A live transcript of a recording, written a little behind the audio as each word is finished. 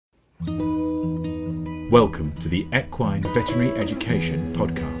Welcome to the Equine Veterinary Education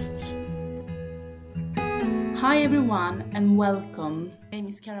Podcasts. Hi everyone and welcome. My name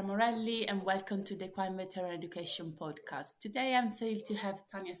is Chiara Morelli and welcome to the Equine Veterinary Education Podcast. Today I'm thrilled to have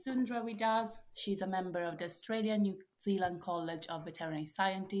Tanya Sundra with us. She's a member of the Australian-New Zealand College of Veterinary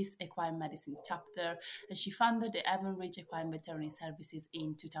Scientists Equine Medicine chapter, and she founded the Avon Ridge Equine Veterinary Services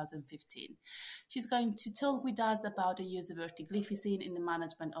in 2015. She's going to talk with us about the use of ertugliflozin in the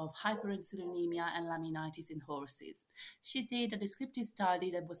management of hyperinsulinaemia and laminitis in horses. She did a descriptive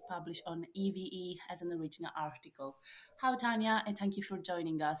study that was published on EVE as an original article. Hi Tanya, and thank you for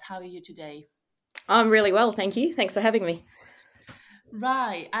joining us. How are you today? I'm really well, thank you. Thanks for having me.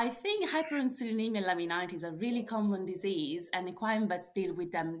 Right. I think hyperinsulinemia and laminitis are a really common disease and equine vets deal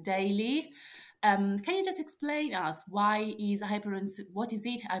with them daily. Can you just explain us what is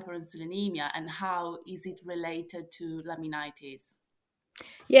hyperinsulinemia and how is it related to laminitis?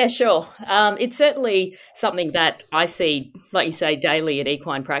 Yeah, sure. It's certainly something that I see, like you say, daily in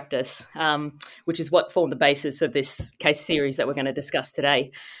equine practice, which is what formed the basis of this case series that we're going to discuss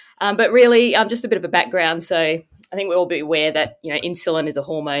today. But really, just a bit of a background. So I think we'll all be aware that insulin is a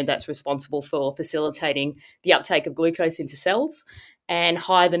hormone that's responsible for facilitating the uptake of glucose into cells, and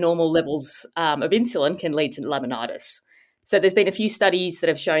higher than normal levels of insulin can lead to laminitis. So there's been a few studies that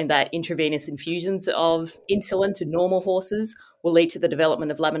have shown that intravenous infusions of insulin to normal horses will lead to the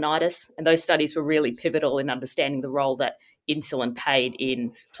development of laminitis, and those studies were really pivotal in understanding the role that insulin played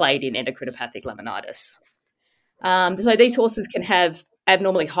in endocrinopathic laminitis. So these horses can have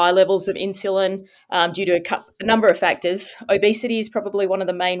abnormally high levels of insulin due to a number of factors. Obesity is probably one of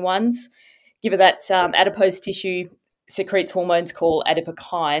the main ones, given that adipose tissue secretes hormones called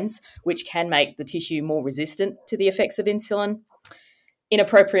adipokines, which can make the tissue more resistant to the effects of insulin.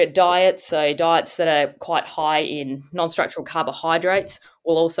 Inappropriate diets, so diets that are quite high in non-structural carbohydrates,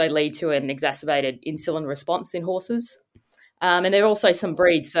 will also lead to an exacerbated insulin response in horses. And there are also some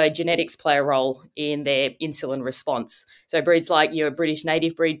breeds, so genetics play a role in their insulin response. So breeds like your British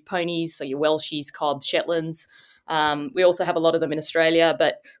native breed ponies, so your Welshies, Cobs, Shetlands. We also have a lot of them in Australia,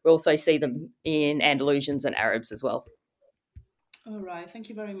 but we also see them in Andalusians and Arabs as well. All right, thank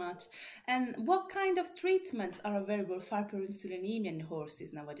you very much. And what kind of treatments are available for hyperinsulinemia in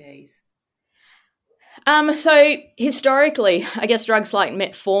horses nowadays? So historically, I guess drugs like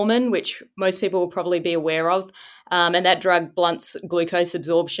metformin, which most people will probably be aware of, and that drug blunts glucose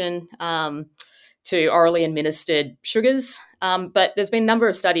absorption to orally administered sugars. But there's been a number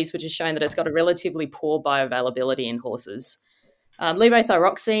of studies which have shown that it's got a relatively poor bioavailability in horses.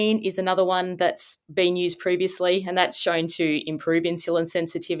 Levothyroxine is another one that's been used previously, and that's shown to improve insulin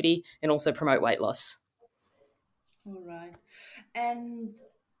sensitivity and also promote weight loss. All right. And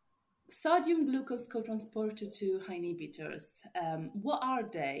sodium glucose co-transporter 2 inhibitors, what are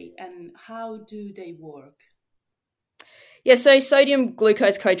they and how do they work? Yeah, so sodium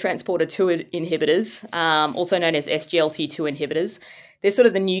glucose co-transporter 2 inhibitors, also known as SGLT2 inhibitors, they're sort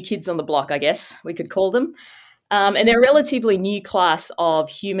of the new kids on the block, I guess we could call them. And they're a relatively new class of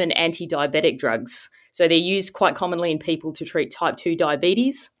human anti-diabetic drugs. So they're used quite commonly in people to treat type 2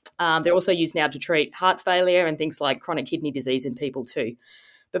 diabetes. They're also used now to treat heart failure and things like chronic kidney disease in people too.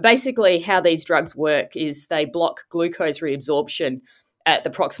 But basically how these drugs work is they block glucose reabsorption at the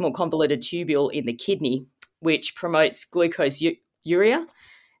proximal convoluted tubule in the kidney, which promotes glucose urea,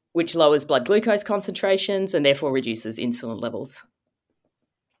 which lowers blood glucose concentrations and therefore reduces insulin levels.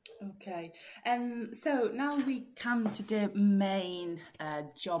 Okay, and so now we come to the main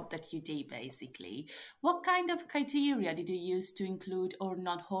job that you did basically. What kind of criteria did you use to include or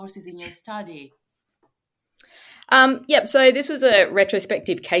not horses in your study? So this was a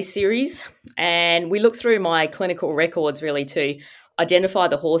retrospective case series, and we looked through my clinical records really to identify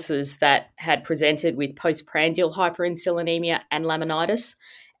the horses that had presented with postprandial hyperinsulinemia and laminitis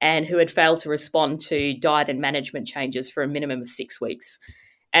and who had failed to respond to diet and management changes for a minimum of 6 weeks,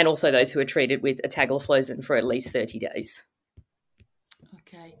 and also those who were treated with ertugliflozin for at least 30 days.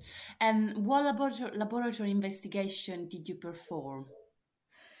 Okay. And what laboratory investigation did you perform?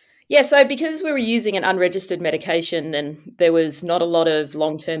 Yeah, so because we were using an unregistered medication and there was not a lot of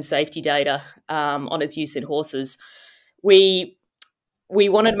long-term safety data on its use in horses, we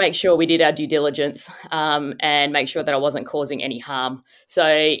wanted to make sure we did our due diligence and make sure that I wasn't causing any harm. So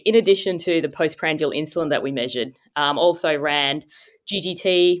in addition to the postprandial insulin that we measured, also ran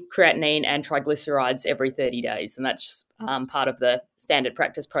GGT, creatinine, and triglycerides every 30 days. And that's part of the standard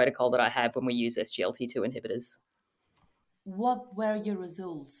practice protocol that I have when we use SGLT2 inhibitors. What were your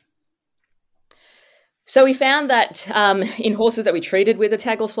results? So we found that in horses that we treated with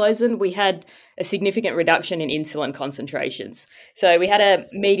ertugliflozin, we had a significant reduction in insulin concentrations. So we had a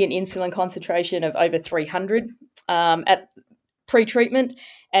median insulin concentration of over 300 at pre-treatment,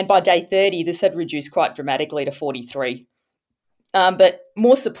 and by day 30, this had reduced quite dramatically to 43. But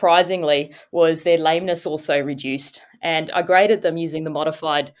more surprisingly was their lameness also reduced, and I graded them using the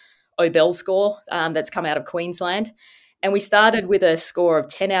modified Obel score that's come out of Queensland. And we started with a score of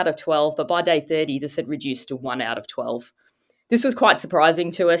 10 out of 12, but by day 30, this had reduced to 1 out of 12. This was quite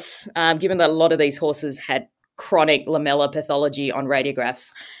surprising to us, given that a lot of these horses had chronic lamellar pathology on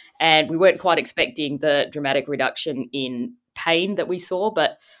radiographs. And we weren't quite expecting the dramatic reduction in pain that we saw,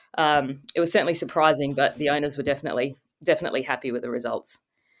 but it was certainly surprising, but the owners were definitely happy with the results.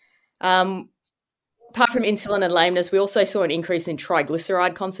 Apart from insulin and lameness, we also saw an increase in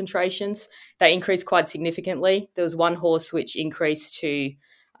triglyceride concentrations. They increased quite significantly. There was one horse which increased to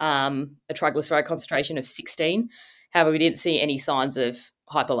a triglyceride concentration of 16. However, we didn't see any signs of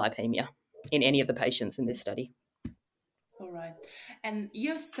hyperlipemia in any of the patients in this study. All right. And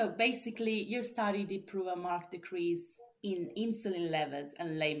basically your study did prove a marked decrease in insulin levels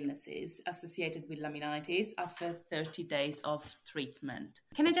and lamenesses associated with laminitis after 30 days of treatment.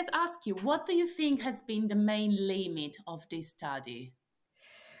 Can I just ask you, what do you think has been the main limit of this study?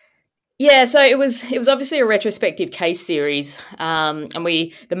 Yeah, so it was obviously a retrospective case series, and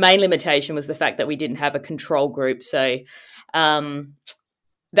the main limitation was the fact that we didn't have a control group. So that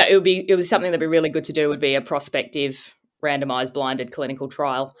it was something that'd be really good to do would be a prospective, randomized, blinded clinical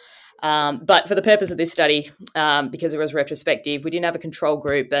trial. But for the purpose of this study, because it was retrospective, we didn't have a control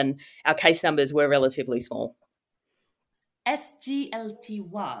group, and our case numbers were relatively small.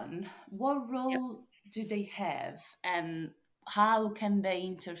 SGLT1, what role do they have, and how can they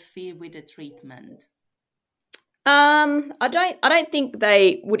interfere with the treatment? I don't think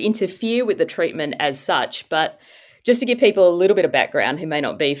they would interfere with the treatment as such, but just to give people a little bit of background who may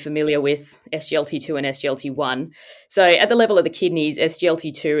not be familiar with SGLT2 and SGLT1. So at the level of the kidneys,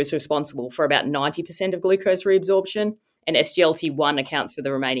 SGLT2 is responsible for about 90% of glucose reabsorption, and SGLT1 accounts for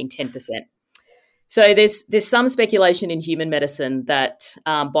the remaining 10%. So there's some speculation in human medicine that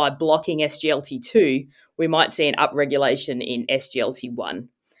by blocking SGLT2, we might see an upregulation in SGLT1.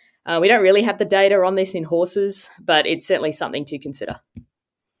 We don't really have the data on this in horses, but it's certainly something to consider.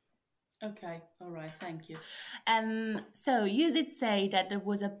 Okay, all right, thank you. So you did say that there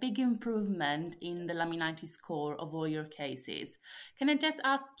was a big improvement in the laminitis score of all your cases. Can I just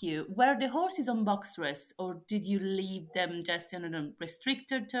ask you, were the horses on box rest, or did you leave them just in a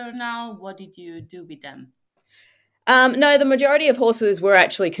restricted turnout? What did you do with them? No, the majority of horses were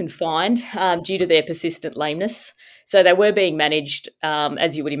actually confined due to their persistent lameness. So they were being managed,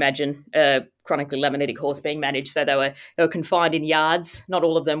 as you would imagine, a chronically laminitic horse being managed. So they were confined in yards. Not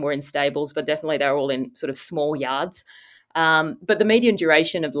all of them were in stables, but definitely they were all in sort of small yards. But the median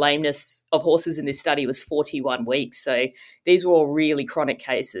duration of lameness of horses in this study was 41 weeks. So these were all really chronic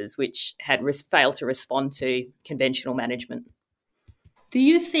cases which had failed to respond to conventional management. Do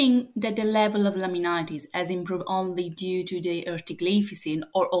you think that the level of laminitis has improved only due to the ertugliflozin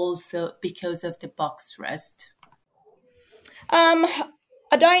or also because of the box rest? I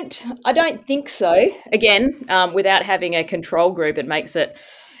don't think so. Again, without having a control group, it makes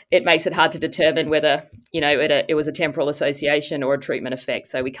it hard to determine whether it was a temporal association or a treatment effect.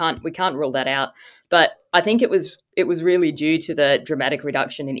 So we can't rule that out. But I think it was really due to the dramatic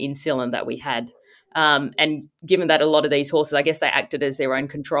reduction in insulin that we had. And given that a lot of these horses, I guess they acted as their own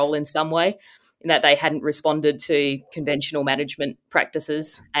control in some way, in that they hadn't responded to conventional management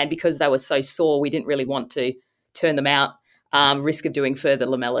practices. And because they were so sore, we didn't really want to turn them out, risk of doing further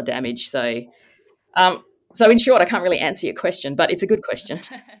lamellar damage. So in short, I can't really answer your question, but it's a good question.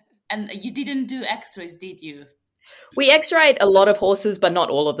 And you didn't do x-rays, did you? We x-rayed a lot of horses, but not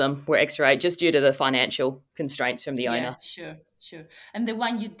all of them were x-rayed, just due to the financial constraints from the owner. Yeah, sure. And the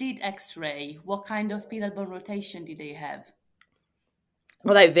one you did x-ray, what kind of pedal bone rotation did they have?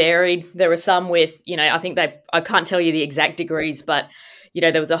 Well, they varied. There were some with, I can't tell you the exact degrees, but,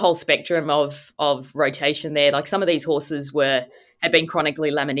 there was a whole spectrum of rotation there. Like some of these horses had been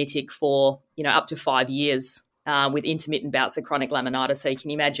chronically laminitic for, up to 5 years with intermittent bouts of chronic laminitis. So you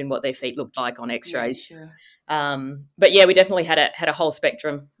can imagine what their feet looked like on x-rays. Yeah, sure. But yeah, we definitely had a whole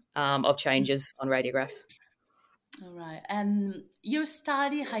spectrum of changes on radiographs. All right. Your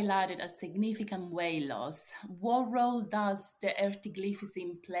study highlighted a significant weight loss. What role does the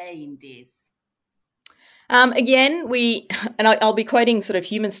ertugliflozin play in this? Again, I'll be quoting sort of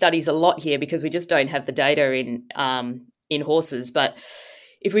human studies a lot here because we just don't have the data in horses. But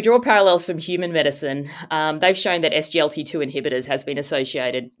if we draw parallels from human medicine, they've shown that SGLT2 inhibitors has been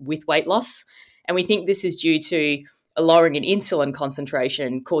associated with weight loss. And we think this is due to a lowering in insulin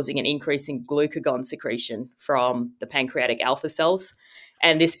concentration causing an increase in glucagon secretion from the pancreatic alpha cells.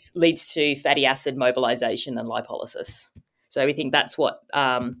 And this leads to fatty acid mobilization and lipolysis. So we think that's what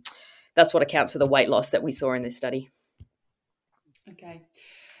accounts for the weight loss that we saw in this study. Okay.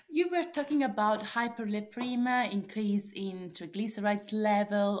 You were talking about hyperlipemia, increase in triglycerides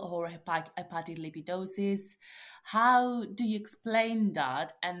level, or hepatic lipidosis. How do you explain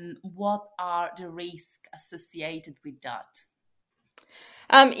that, and what are the risks associated with that?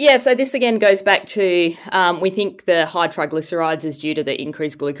 So this again goes back to we think the high triglycerides is due to the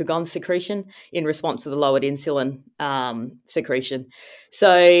increased glucagon secretion in response to the lowered insulin secretion.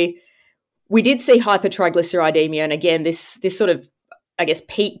 So we did see hypertriglyceridemia, and again, this sort of, I guess,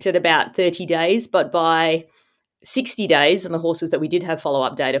 peaked at about 30 days, but by 60 days, and the horses that we did have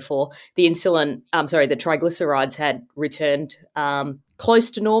follow-up data for, the triglycerides had returned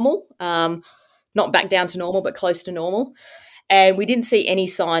close to normal, not back down to normal, but close to normal. And we didn't see any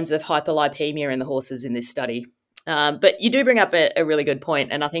signs of hyperlipemia in the horses in this study. But you do bring up a really good point,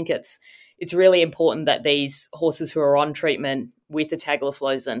 and I think it's really important that these horses who are on treatment with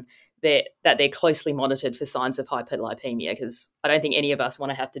ertugliflozin, that they're closely monitored for signs of hyperlipemia, because I don't think any of us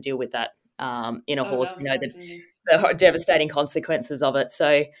want to have to deal with that in a horse. No, We know definitely. the devastating consequences of it.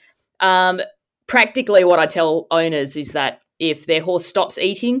 So practically what I tell owners is that if their horse stops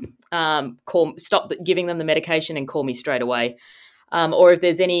eating, stop giving them the medication and call me straight away. Or if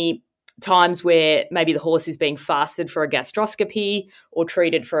there's any times where maybe the horse is being fasted for a gastroscopy or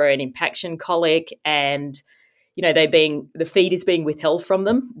treated for an impaction colic, and the feed is being withheld from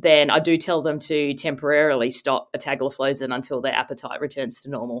them, then I do tell them to temporarily stop ertugliflozin until their appetite returns to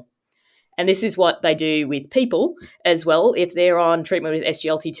normal. And this is what they do with people as well. If they're on treatment with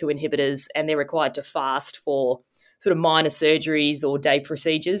SGLT2 inhibitors and they're required to fast for sort of minor surgeries or day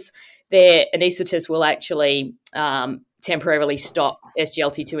procedures, their anaesthetist will actually temporarily stop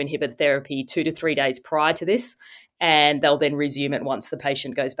SGLT2 inhibitor therapy 2 to 3 days prior to this, and they'll then resume it once the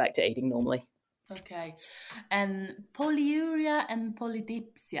patient goes back to eating normally. Okay. And polyuria and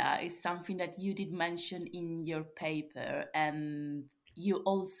polydipsia is something that you did mention in your paper, and you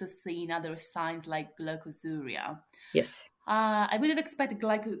also seen other signs like glycosuria. Yes. I would have expected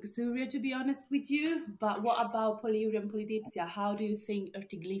glycosuria, to be honest with you, but what about polyuria and polydipsia? How do you think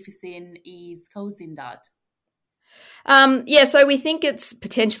ertugliflozin is causing that? So we think it's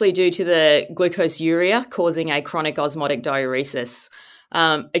potentially due to the glucoseuria causing a chronic osmotic diuresis.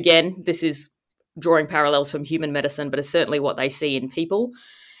 Again, this is drawing parallels from human medicine, but it's certainly what they see in people.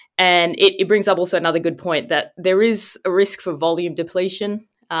 And it brings up also another good point that there is a risk for volume depletion.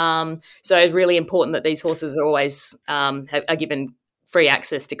 So it's really important that these horses are always are given free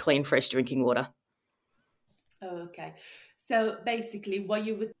access to clean, fresh drinking water. Oh, okay. So basically, what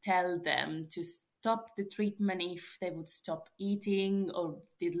you would tell them to stop the treatment if they would stop eating or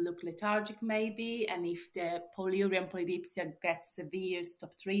did look lethargic maybe, and if the polyuria and polydipsia gets severe,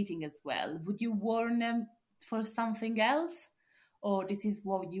 stop treating as well. Would you warn them for something else, or this is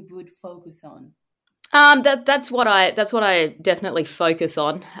what you would focus on? That's what I definitely focus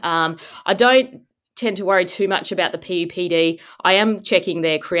on. I don't tend to worry too much about the PUPD. I am checking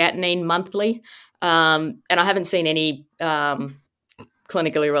their creatinine monthly, and I haven't seen any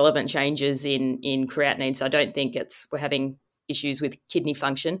clinically relevant changes in creatinine. So I don't think we're having issues with kidney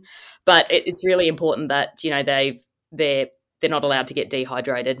function. But it's really important that they're not allowed to get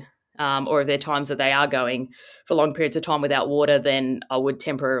dehydrated. Or if there are times that they are going for long periods of time without water, then I would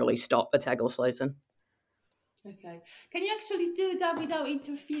temporarily stop ertugliflozin. Okay. Can you actually do that without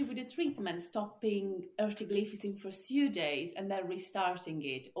interfering with the treatment, stopping ertugliflozin for a few days and then restarting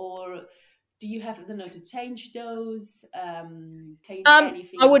it? Or do you have, to change those, change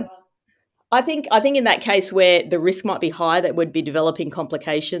anything? I think in that case where the risk might be high that would be developing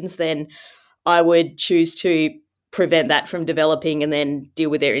complications, then I would choose to prevent that from developing and then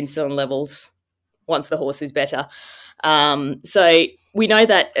deal with their insulin levels once the horse is better. So we know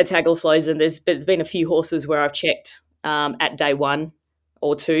that ertugliflozin, there's been a few horses where I've checked at day 1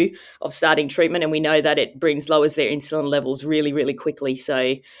 or 2 of starting treatment, and we know that it lowers their insulin levels really, really quickly.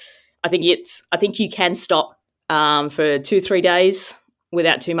 So I think you can stop for 2-3 days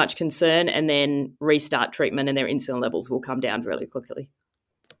without too much concern, and then restart treatment, and their insulin levels will come down really quickly.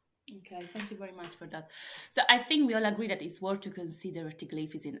 Okay, thank you very much for that. So I think we all agree that it's worth to consider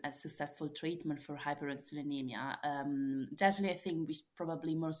ertugliflozin as successful treatment for hyperinsulinemia. Definitely, I think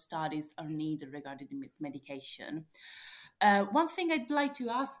probably more studies are needed regarding this medication. One thing I'd like to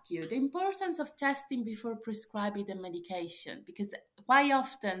ask you, the importance of testing before prescribing the medication, because quite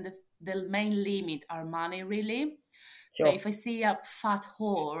often the main limit are money, really. So Sure. if I see a fat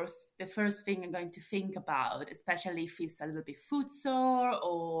horse, the first thing I'm going to think about, especially if it's a little bit footsore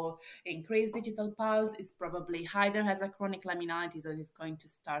or increased digital pulse, is probably either has a chronic laminitis or is going to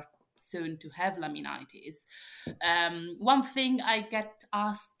start soon to have laminitis. One thing I get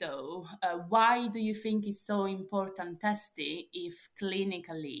asked though, why do you think it's so important testing if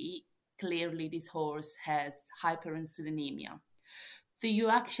clinically, clearly this horse has hyperinsulinemia? Do you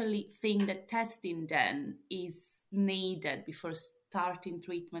actually think that testing then is needed before starting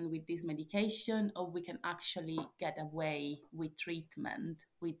treatment with this medication, or we can actually get away with treatment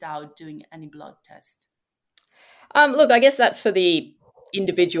without doing any blood test? Look, I guess that's for the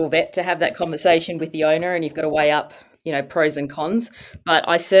individual vet to have that conversation with the owner, and you've got to weigh up, pros and cons. But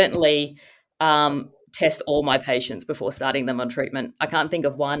I certainly test all my patients before starting them on treatment. I can't think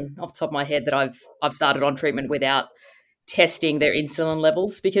of one off the top of my head that I've started on treatment without testing their insulin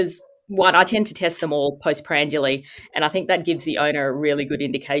levels, because one, I tend to test them all postprandially, and I think that gives the owner a really good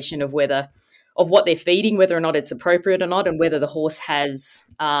indication of what they're feeding, whether or not it's appropriate or not, and whether the horse has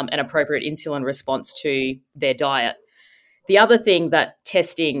an appropriate insulin response to their diet. The other thing that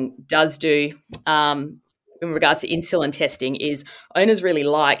testing does do, in regards to insulin testing, is owners really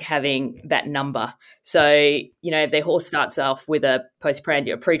like having that number. So, if their horse starts off with a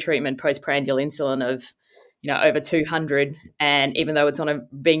pre-treatment postprandial insulin of, over 200, and even though it's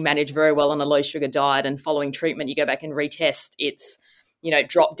being managed very well on a low sugar diet, and following treatment, you go back and retest, it's,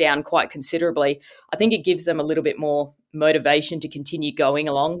 dropped down quite considerably. I think it gives them a little bit more motivation to continue going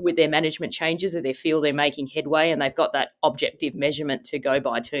along with their management changes, if they feel they're making headway and they've got that objective measurement to go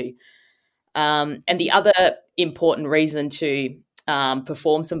by too. And the other important reason to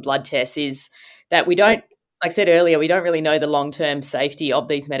perform some blood tests is that we don't, like I said earlier, we don't really know the long-term safety of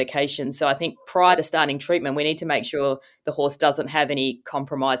these medications. So I think prior to starting treatment, we need to make sure the horse doesn't have any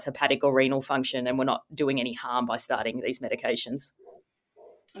compromised hepatic or renal function, and we're not doing any harm by starting these medications.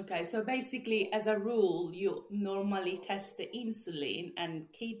 Okay, so basically, as a rule, you normally test the insulin and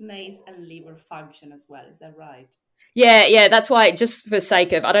kidneys and liver function as well. Is that right? Yeah. That's why, just for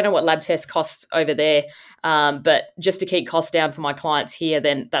sake of, I don't know what lab test costs over there, but just to keep costs down for my clients here,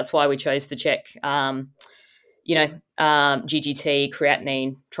 then that's why we chose to check, GGT,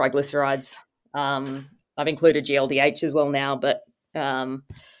 creatinine, triglycerides. I've included GLDH as well now, but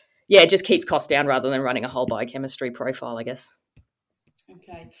it just keeps costs down rather than running a whole biochemistry profile, I guess.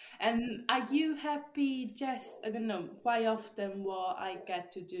 Okay. And are you happy just, I don't know, quite often what I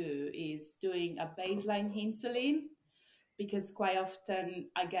get to do is doing a baseline insulin, because quite often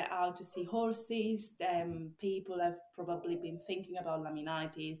I get out to see horses. People have probably been thinking about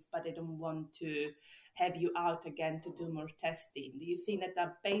laminitis, but they don't want to have you out again to do more testing. Do you think that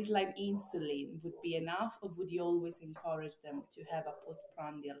a baseline insulin would be enough, or would you always encourage them to have a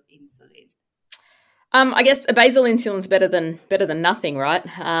postprandial insulin? I guess a basal insulin is better than nothing, right?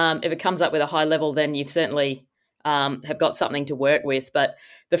 If it comes up with a high level, then you've certainly have got something to work with. But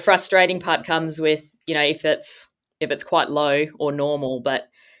the frustrating part comes with, if it's quite low or normal, but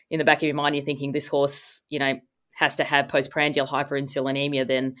in the back of your mind you're thinking this horse, has to have postprandial hyperinsulinemia,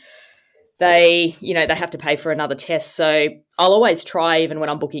 then they have to pay for another test. So I'll always try, even when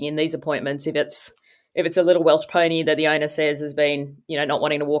I'm booking in these appointments, if it's a little Welsh pony that the owner says has been, not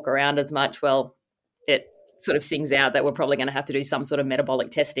wanting to walk around as much, well, it sort of sings out that we're probably going to have to do some sort of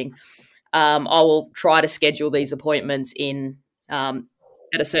metabolic testing. I will try to schedule these appointments in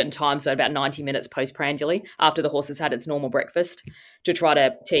at a certain time, so about 90 minutes postprandially, after the horse has had its normal breakfast, to try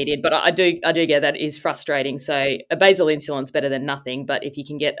to tee it in. But I do get that is frustrating. So a basal insulin is better than nothing, but if you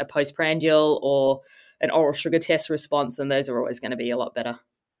can get a postprandial or an oral sugar test response, then those are always going to be a lot better.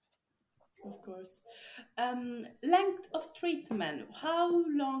 Of course. Length of treatment. How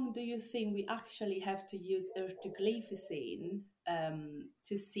long do you think we actually have to use ertugliflozin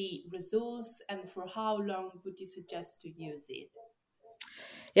to see results, and for how long would you suggest to use it?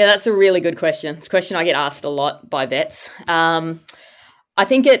 Yeah, that's a really good question. It's a question I get asked a lot by vets. I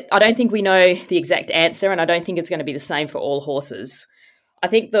don't think we know the exact answer, and I don't think it's going to be the same for all horses. I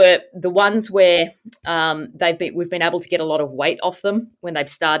think the ones where we've been able to get a lot of weight off them when they've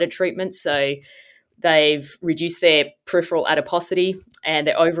started treatment, so they've reduced their peripheral adiposity and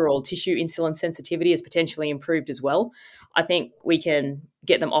their overall tissue insulin sensitivity has potentially improved as well. I think we can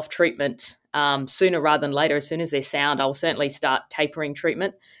get them off treatment sooner rather than later. As soon as they're sound, I'll certainly start tapering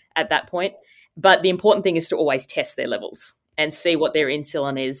treatment at that point. But the important thing is to always test their levels and see what their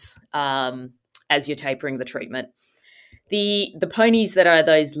insulin is as you're tapering the treatment. The ponies that are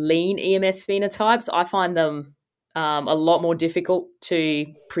those lean EMS phenotypes, I find them a lot more difficult to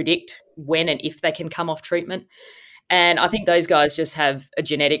predict when and if they can come off treatment. And I think those guys just have a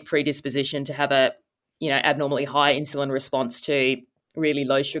genetic predisposition to have a abnormally high insulin response to really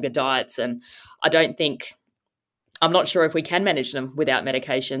low sugar diets. And I'm not sure if we can manage them without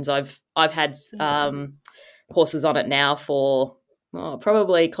medications. I've had horses on it now for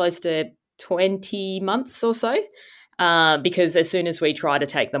probably close to 20 months or so, because as soon as we try to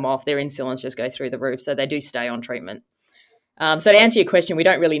take them off, their insulins just go through the roof. So they do stay on treatment. So to answer your question, we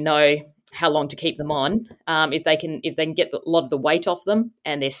don't really know how long to keep them on. If they can get a lot of the weight off them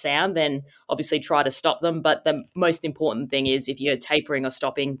and they're sound, then obviously try to stop them. But the most important thing is if you're tapering or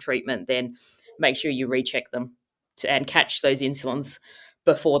stopping treatment, then make sure you recheck them and catch those insulins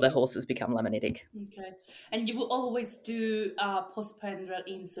before the horses become laminitic. Okay. And you will always do postprandial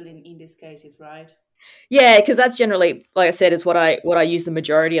insulin in these cases, right? Yeah, because that's generally, like I said, is what I use the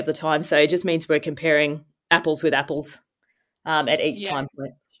majority of the time. So it just means we're comparing apples with apples at each time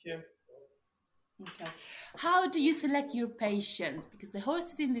point. Sure. Okay. How do you select your patients? Because the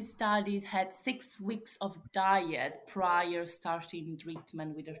horses in this studies had 6 weeks of diet prior starting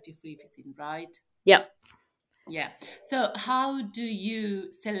treatment with ertugliflozin, right? Yep. Yeah. So how do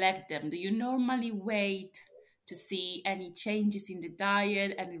you select them? Do you normally wait to see any changes in the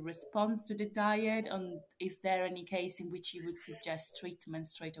diet, any response to the diet? And is there any case in which you would suggest treatment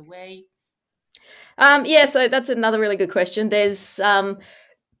straight away? So that's another really good question. There's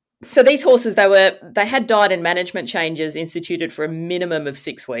so these horses, they had diet and management changes instituted for a minimum of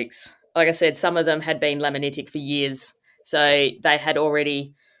 6 weeks. Like I said, some of them had been laminitic for years, so they had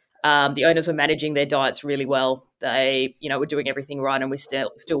already. The owners were managing their diets really well. They, were doing everything right, and we still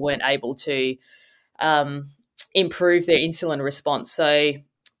weren't able to improve their insulin response. So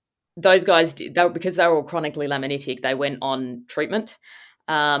those guys, because they were all chronically laminitic, they went on treatment,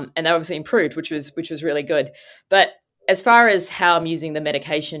 and they obviously improved, which was really good. But as far as how I'm using the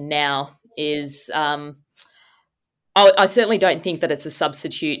medication now is, I certainly don't think that it's a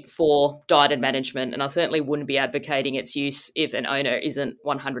substitute for diet and management, and I certainly wouldn't be advocating its use if an owner isn't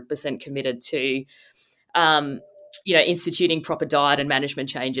 100% committed to, instituting proper diet and management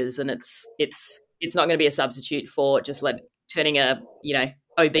changes. And it's not going to be a substitute for just turning a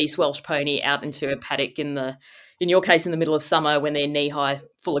obese Welsh pony out into a paddock in your case in the middle of summer when they're knee high,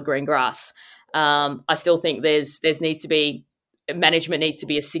 full of green grass. I still think management needs to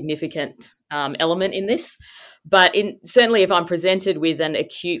be a significant element in this. But certainly if I'm presented with an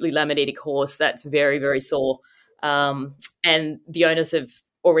acutely laminitic horse that's very, very sore, and the owners have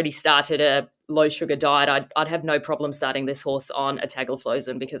already started a low sugar diet, I'd have no problem starting this horse on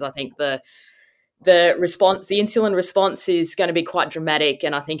ertugliflozin, because I think the insulin response is going to be quite dramatic,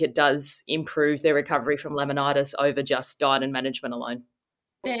 and I think it does improve their recovery from laminitis over just diet and management alone.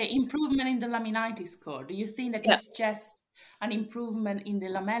 The improvement in the laminitis score, do you think that it's just an improvement in the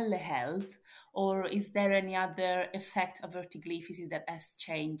lamella health, or is there any other effect of ertugliflozin that has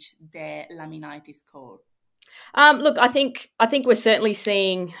changed the laminitis score? Look, I think we're certainly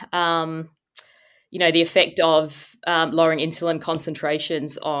seeing the effect of lowering insulin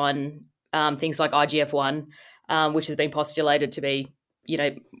concentrations on things like IGF-1, which has been postulated to be,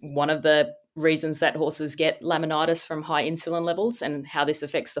 one of the reasons that horses get laminitis from high insulin levels, and how this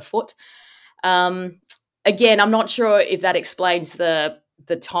affects the foot. Again, I'm not sure if that explains the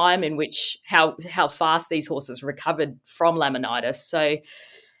time in which how fast these horses recovered from laminitis. So,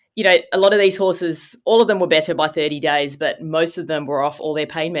 a lot of these horses, all of them were better by 30 days, but most of them were off all their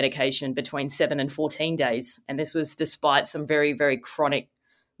pain medication between 7 and 14 days. And this was despite some very, very chronic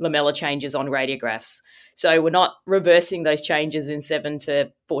lamella changes on radiographs. So we're not reversing those changes in 7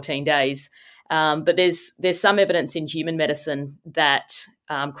 to 14 days. But there's some evidence in human medicine that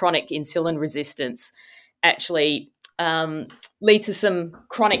chronic insulin resistance actually leads to some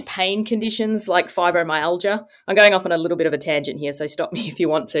chronic pain conditions like fibromyalgia. I'm going off on a little bit of a tangent here, so stop me if you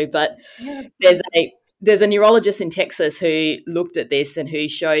want to. But there's a neurologist in Texas who looked at this and who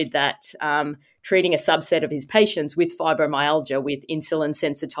showed that treating a subset of his patients with fibromyalgia with insulin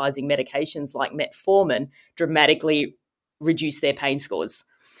sensitizing medications like metformin dramatically reduced their pain scores.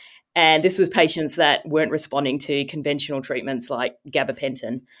 And this was patients that weren't responding to conventional treatments like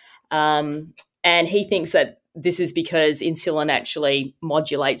gabapentin. And he thinks that this is because insulin actually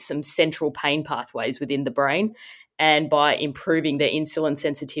modulates some central pain pathways within the brain. And by improving their insulin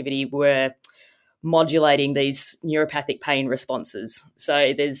sensitivity, we're modulating these neuropathic pain responses.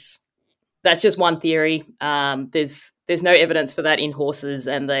 So that's just one theory. There's no evidence for that in horses,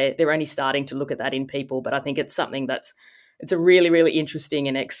 and they're only starting to look at that in people. But I think it's something it's a really, really interesting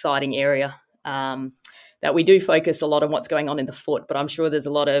and exciting area that we do focus a lot on what's going on in the foot, but I'm sure there's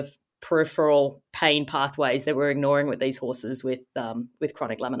a lot of peripheral pain pathways that we're ignoring with these horses with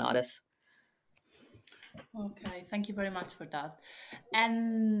chronic laminitis. Okay, thank you very much for that.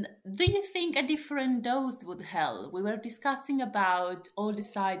 And do you think a different dose would help? We were discussing about all the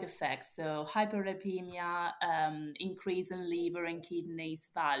side effects, so hyperlipemia, increase in liver and kidneys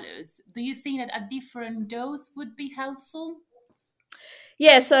values. Do you think that a different dose would be helpful?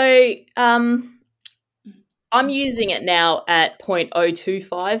 Yeah, so I'm using it now at 0.025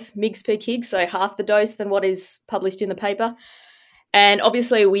 mg per kg, so half the dose than what is published in the paper. And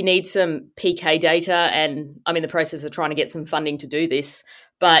obviously, we need some PK data, and I'm in the process of trying to get some funding to do this.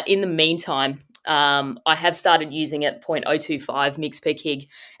 But in the meantime, I have started using it 0.025 mg per kg,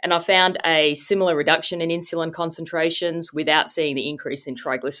 and I found a similar reduction in insulin concentrations without seeing the increase in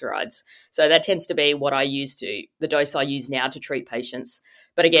triglycerides. So that tends to be the dose I use now to treat patients.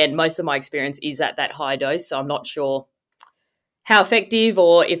 But again, most of my experience is at that high dose, so I'm not sure how effective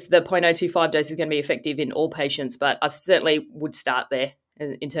or if the 0.025 dose is going to be effective in all patients, but I certainly would start there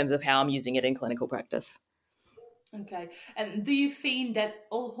in terms of how I'm using it in clinical practice. Okay. And do you think that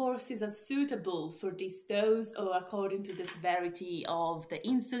all horses are suitable for this dose, or according to the severity of the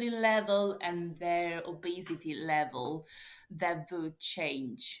insulin level and their obesity level, that would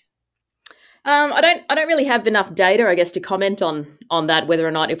change? I don't really have enough data, I guess, to comment on that, whether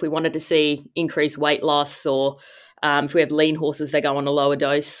or not if we wanted to see increased weight loss or if we have lean horses, they go on a lower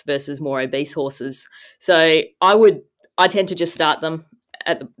dose versus more obese horses. So I tend to just start them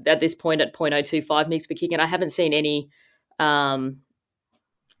at this point at 0.025 mg per kg, and I haven't seen um,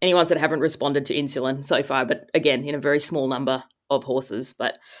 any ones that haven't responded to insulin so far. But again, in a very small number of horses.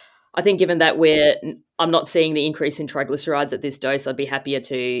 But I think given that I'm not seeing the increase in triglycerides at this dose, I'd be happier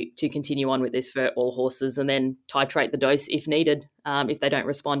to continue on with this for all horses and then titrate the dose if needed. If they don't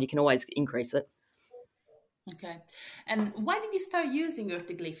respond, you can always increase it. Okay. And why did you start using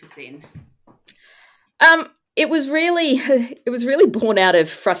ertugliflozin? It was really born out of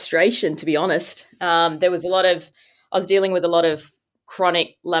frustration, to be honest. I was dealing with a lot of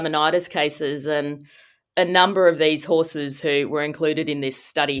chronic laminitis cases, and a number of these horses who were included in this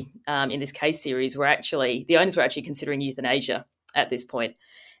study, in this case series, the owners were actually considering euthanasia at this point,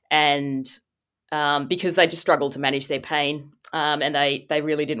 and because they just struggled to manage their pain, and they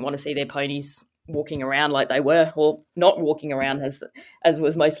really didn't want to see their ponies walking around like they were, or not walking around as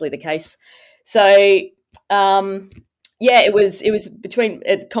was mostly the case. So yeah, it was between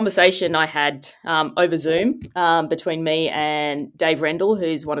a conversation I had over Zoom between me and Dave Rendell,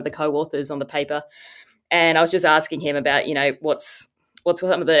 who's one of the co-authors on the paper, and I was just asking him about what's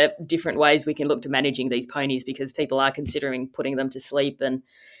some of the different ways we can look to managing these ponies, because people are considering putting them to sleep, and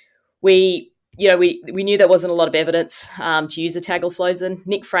we knew there wasn't a lot of evidence to use ertugliflozin.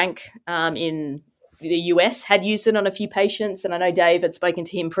 Nick Frank in the US had used it on a few patients, and I know Dave had spoken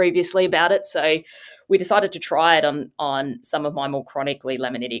to him previously about it. So we decided to try it on some of my more chronically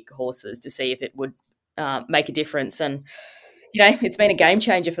laminitic horses to see if it would make a difference. And it's been a game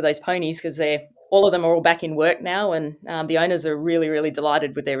changer for those ponies, because all of them are all back in work now, and the owners are really, really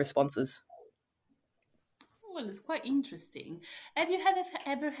delighted with their responses. Well, it's quite interesting. Have you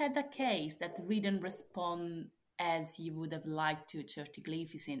ever had a case that didn't respond as you would have liked to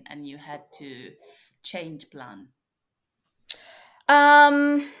ertugliflozin and you had to change plan?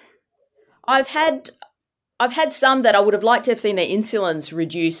 Um, I've had some that I would have liked to have seen their insulins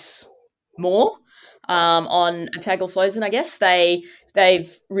reduce more on ertugliflozin. I guess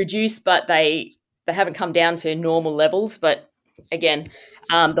they've reduced, but they haven't come down to normal levels. But again,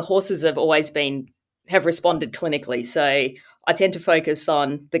 the horses have responded clinically. So I tend to focus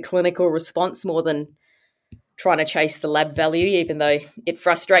on the clinical response more than trying to chase the lab value, even though it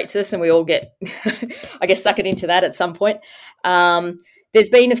frustrates us and we all get, I guess, suckered into that at some point. There's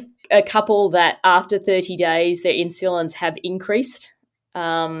been a couple that after 30 days, their insulins have increased.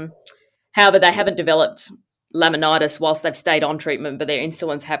 However, they haven't developed laminitis whilst they've stayed on treatment, but their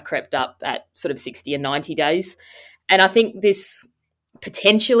insulins have crept up at sort of 60 and 90 days. And I think this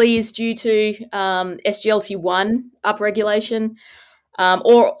potentially is due to SGLT1 upregulation,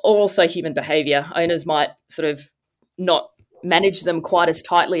 or also human behavior. Owners might sort of not manage them quite as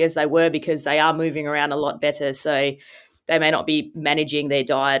tightly as they were because they are moving around a lot better. So they may not be managing their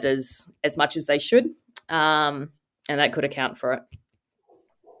diet as much as they should, and that could account for it.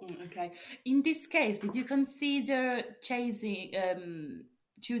 Okay. In this case, did you consider choosing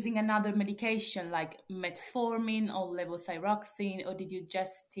another medication like metformin or levothyroxine, or did you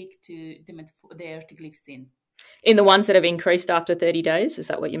just stick to the ertugliflozin? In the ones that have increased after 30 days, is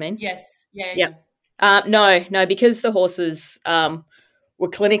that what you mean? Yes. Yeah. Yeah. Yes. No, because the horses were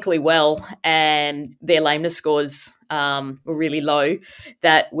clinically well and their lameness scores were really low,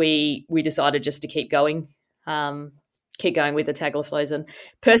 that we decided just to keep going. keep going with ertugliflozin.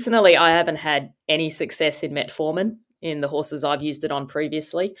 Personally, I haven't had any success in metformin in the horses I've used it on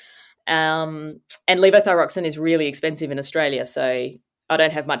previously. And levothyroxine is really expensive in Australia, so I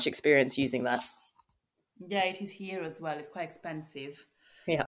don't have much experience using that. Yeah, it is here as well. It's quite expensive.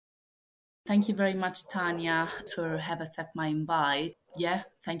 Yeah. Thank you very much, Tanya, for having accepted my invite. Yeah,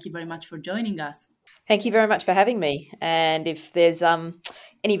 thank you very much for joining us. Thank you very much for having me. And if there's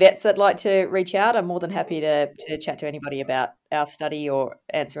any vets that'd like to reach out, I'm more than happy to chat to anybody about our study or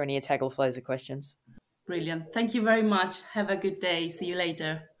answer any ertugliflozin questions. Brilliant. Thank you very much. Have a good day. See you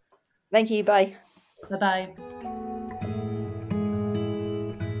later. Thank you. Bye. Bye-bye.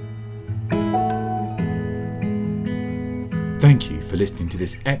 Thank you for listening to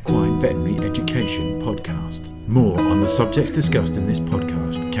this Equine Veterinary Education podcast. More on the subjects discussed in this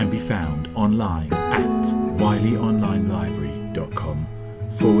podcast can be found online at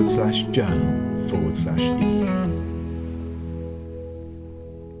wileyonlinelibrary.com/journal/Eve.